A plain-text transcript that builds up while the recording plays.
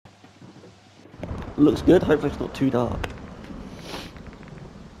Looks good. Hopefully it's not too dark.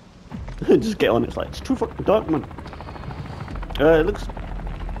 Just get on. It's like it's too fucking dark, man. It looks.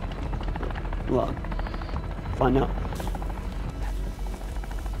 Well, find out.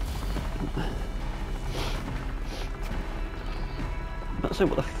 So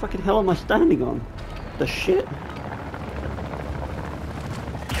what the fucking hell am I standing on? The shit?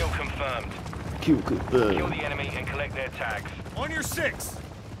 Kill confirmed. Kill confirmed. Kill the enemy and collect their tags. On your 6.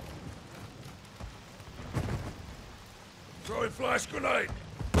 Throwing flash grenade.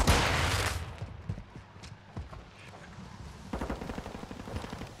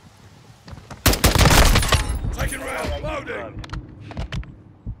 Taking round. Loading.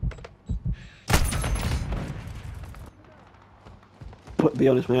 But to be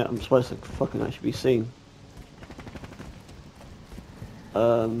honest, mate, I'm supposed to fucking actually be seen.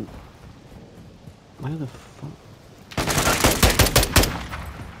 Where the fuck?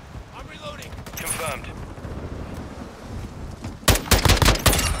 I'm reloading. Confirmed.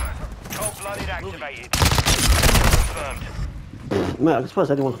 Cold-blooded activated. Confirmed. Mate, I'm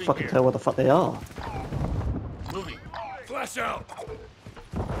supposed anyone can fucking tell where the fuck they are. Moving. Flash out.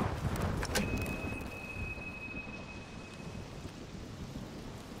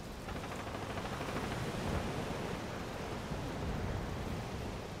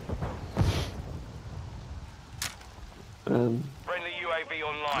 Friendly UAV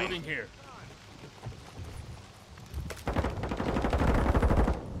online. Moving here.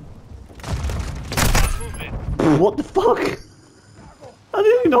 What the fuck? I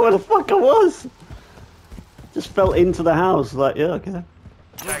didn't even know where the fuck I was. Just fell into the house, like, yeah, okay.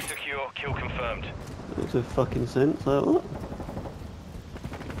 Tag secure. Kill confirmed. Makes no fucking sense, like, what?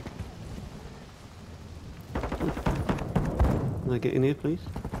 Can I get in here, please?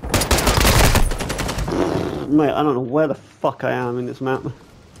 Mate, I don't know where the fuck I am in this map.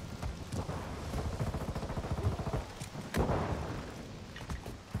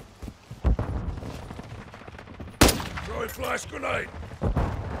 Throwing flash grenade.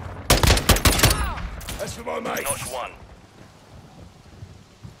 That's for my mate. Notch 1.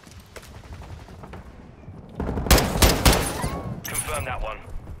 Confirm that one.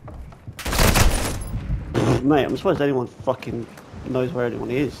 Mate, I'm surprised anyone fucking knows where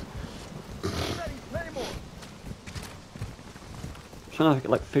anyone is. I'm trying to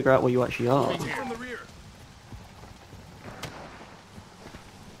like figure out where you actually are. From the rear.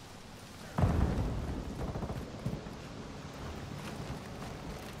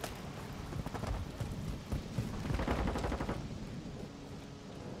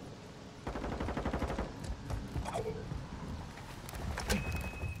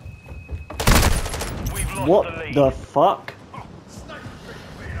 We've lost What the lead. the fuck?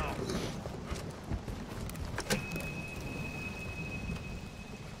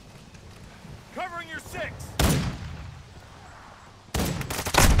 Covering your 6.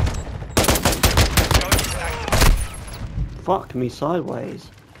 Fuck me sideways.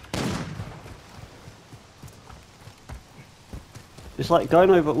 It's like going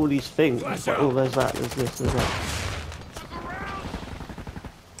over all these things. It's like, oh, there's that, there's this, there's that.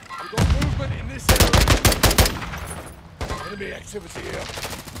 We've got movement in this area. Enemy activity here.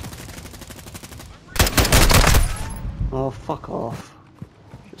 Oh, fuck off.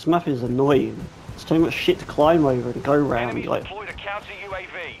 This map is annoying. There's too much shit to climb over and go around. Enemy Like, deployed a counter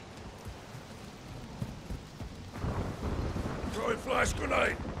UAV. Throwing flash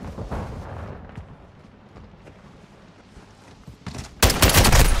grenade.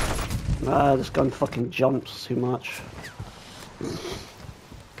 ah, this gun fucking jumps too much.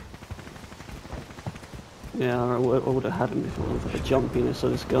 Yeah, I would have had him if it wasn't for the jumpiness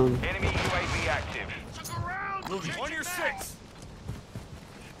of this gun. Enemy UAV active. Moving. On your 6.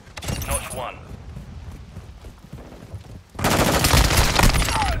 Notch 1.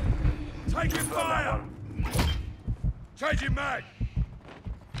 Taking fire. Changing mag.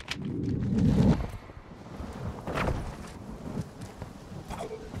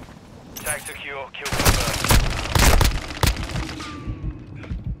 Tag secure. Kill confirmed.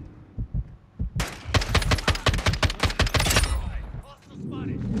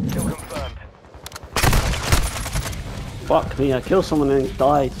 Kill confirmed. Fuck me, I kill someone and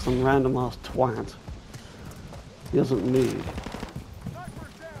die to some random ass twat. He doesn't move.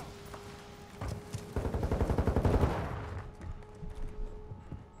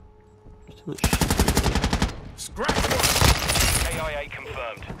 Too much shit. Scratch. KIA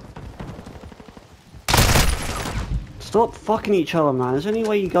confirmed. Stop fucking each other, man. Is there any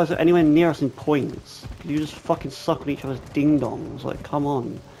way you guys are anywhere near us in points? Could you just fucking suck on each other's ding-dongs? Like, come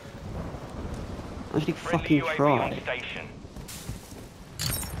on. Actually Friendly fucking UAV try. on station.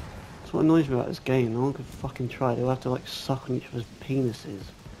 That's That's what annoys me about this game. No one can fucking try. They'll have to like suck on each other's penises.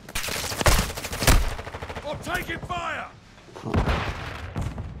 I'm taking fire! Fuck.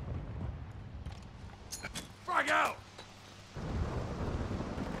 Frag out!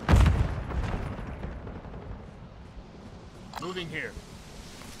 Moving here.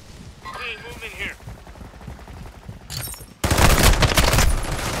 Hey, moving here.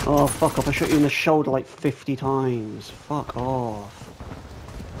 Oh, fuck off. I shot you in the shoulder like 50 times. Fuck off.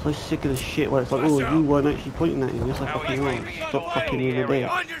 So sick of this shit where it's like, oh, you weren't actually pointing at me. It's like, fucking right. Stop fucking me in the dick.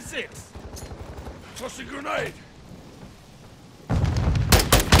 On your 6! Toss a grenade!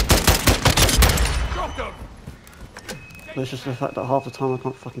 Drop them! But it's just the fact that half the time I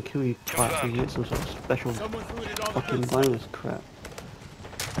can't fucking kill you twice and you get some sort of special fucking bonus crap.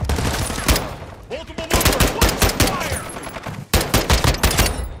 Multiple movers. Watch fire.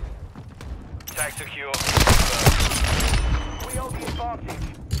 Tag secure. We hold the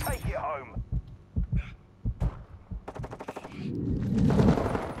advantage. Take it home.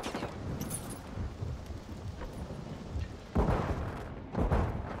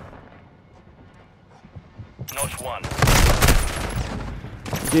 Notch 1.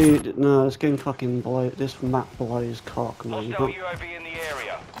 Dude, no, this game fucking this map blows cock, man. You Hostile can't... UAV in the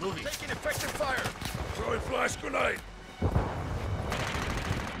area. Moving. Taking effective fire! Throwing flash grenade!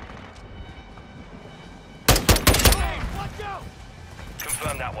 Watch out.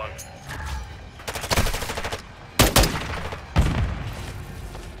 Confirm that one.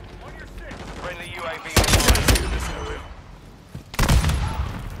 On your 6. Friendly UAV In this area.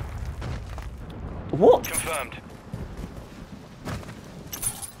 What? confirmed.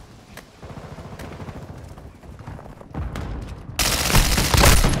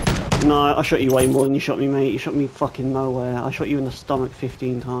 No, I shot you way more than you shot me, mate. You shot me fucking nowhere. I shot you in the stomach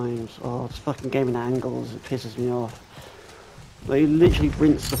 15 times. Oh, this fucking game in angles, it pisses me off. They literally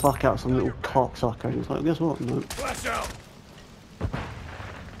rinsed the fuck out some little cocksucker and it's like, guess what? No. Flash out!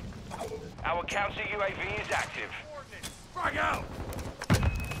 Our counter UAV is active. Frag out!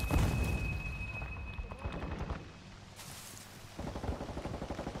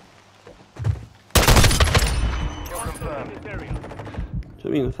 Kill confirmed. This area. Do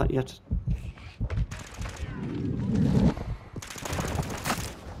you know what I mean? The fact you have to...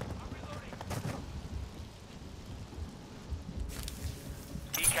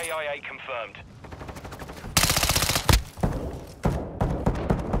 EKIA confirmed.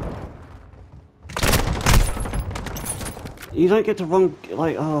 You don't get to run,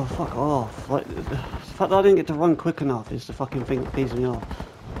 like, oh, fuck off. Like, the fact that I didn't get to run quick enough is the fucking thing that pisses me off.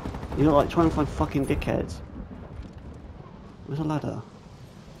 You know, like, trying to find fucking dickheads. Where's a ladder?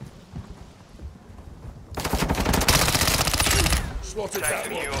 Slotted Tag that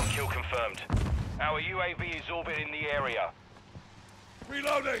secure. one. Kill confirmed. Our UAV is orbiting the area.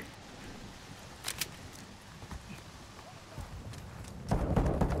 Reloading!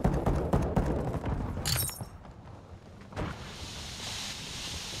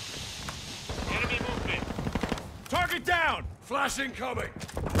 Enemy movement. Target down. Flash incoming!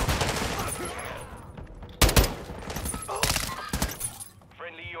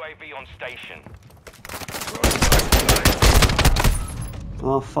 Friendly UAV on station. Throwing flash grenade!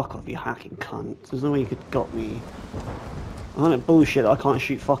 Oh, fuck off, you hacking cunt. There's no way you could got me. I find it bullshit that I can't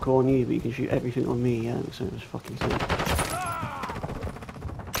shoot fuck all on you, but you can shoot everything on me, yeah? So it's fucking sense.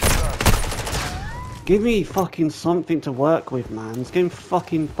 Give me fucking something to work with, man. This game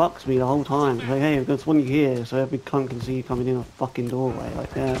fucking fucks me the whole time. It's like, hey, I've got one you here, so every cunt can see you coming in a fucking doorway.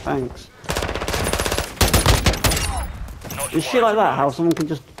 Like, yeah, thanks. It's shit like that, how someone can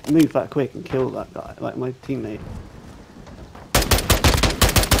just move that quick and kill that guy, like my teammate.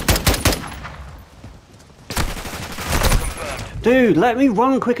 Dude, let me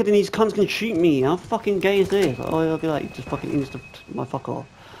run quicker than these cunts can shoot me. How fucking gay is this? Oh, I'll be like, just fucking insta my fuck off.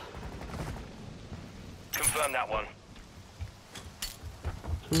 Confirm that one.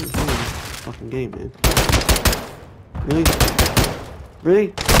 Fucking game, man. Really?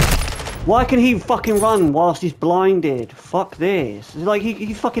 Really? Why can he fucking run whilst he's blinded? Fuck this. It's like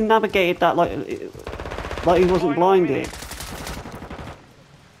he fucking navigated that like he wasn't blinded.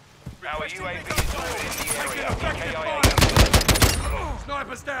 Our UAV is orbiting the area. Effective EKIA fire!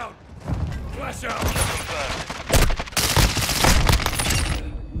 Snipers down! Flash out! confirmed.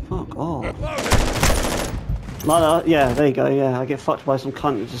 Fuck off. Loading! Like, yeah, there you go, yeah. I get fucked by some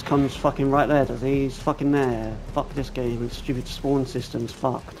cunt who just comes fucking right there, does he? He's fucking there. Fuck this game, its stupid spawn system's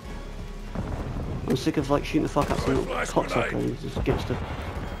fucked. I'm sick of like shooting the fuck out some little cocksucker who just gets to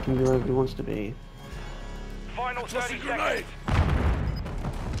can be wherever he wants to be. Final Toss a 30 grenade! seconds.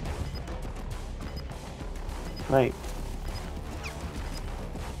 Great.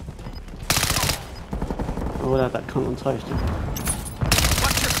 would have that cunt on toast.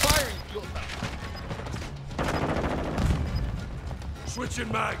 Watch your fire, you idiot.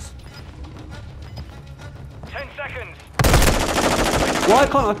 Switching mags. 10 seconds. Why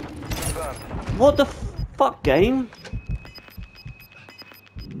can't I? Confirmed. What the fuck, game?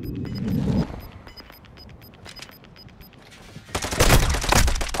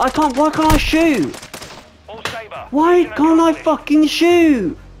 I can't. Why can't I shoot? All Sabre. Why Mission can't I accomplished. fucking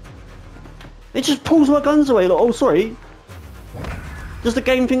shoot? It just pulls my guns away. Like, oh, sorry. Does the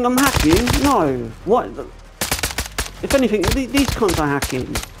game think I'm hacking? No. What? If anything, these cunts are hacking.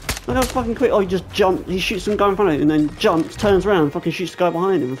 Look how fucking quick. Oh, he just jumps. He shoots some guy in front of him and then jumps, turns around, fucking shoots the guy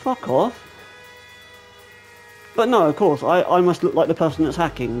behind him. Fuck off. But no, of course, I must look like the person that's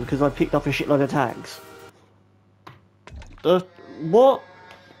hacking because I picked up a shitload of tags. What?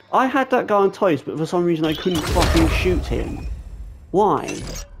 I had that guy on toast, but for some reason I couldn't fucking shoot him. Why?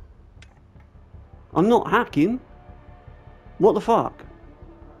 I'm not hacking. What the fuck?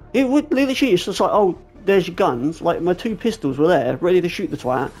 It would literally, it's just like, oh, there's your guns. Like, my 2 pistols were there, ready to shoot the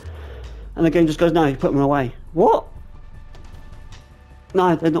twat. And the game just goes, no, you put them away. What?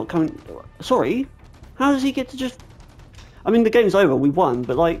 No, they're not coming. Sorry? How does he get to just... I mean, the game's over, we won,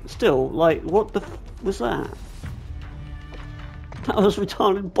 but, like, still, like, what the f was that? That was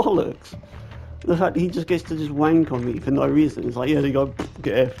retarded bollocks. The fact that he just gets to just wank on me for no reason. It's like, yeah, they go,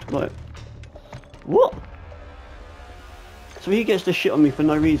 get effed. Like, what? So he gets to shit on me for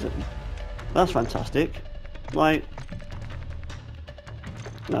no reason. That's fantastic. Like,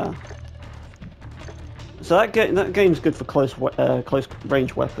 nah. So that game's good for close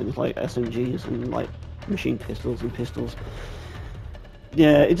range weapons like SMGs and like machine pistols and pistols.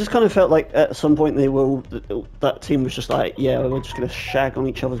 Yeah, it just kind of felt like at some point that team was just like, yeah, we're just gonna shag on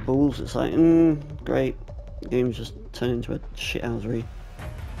each other's balls. It's like, great. The game's just turned into a shithousery.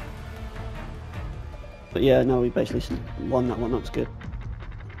 But yeah, no, we basically won that one. That was good.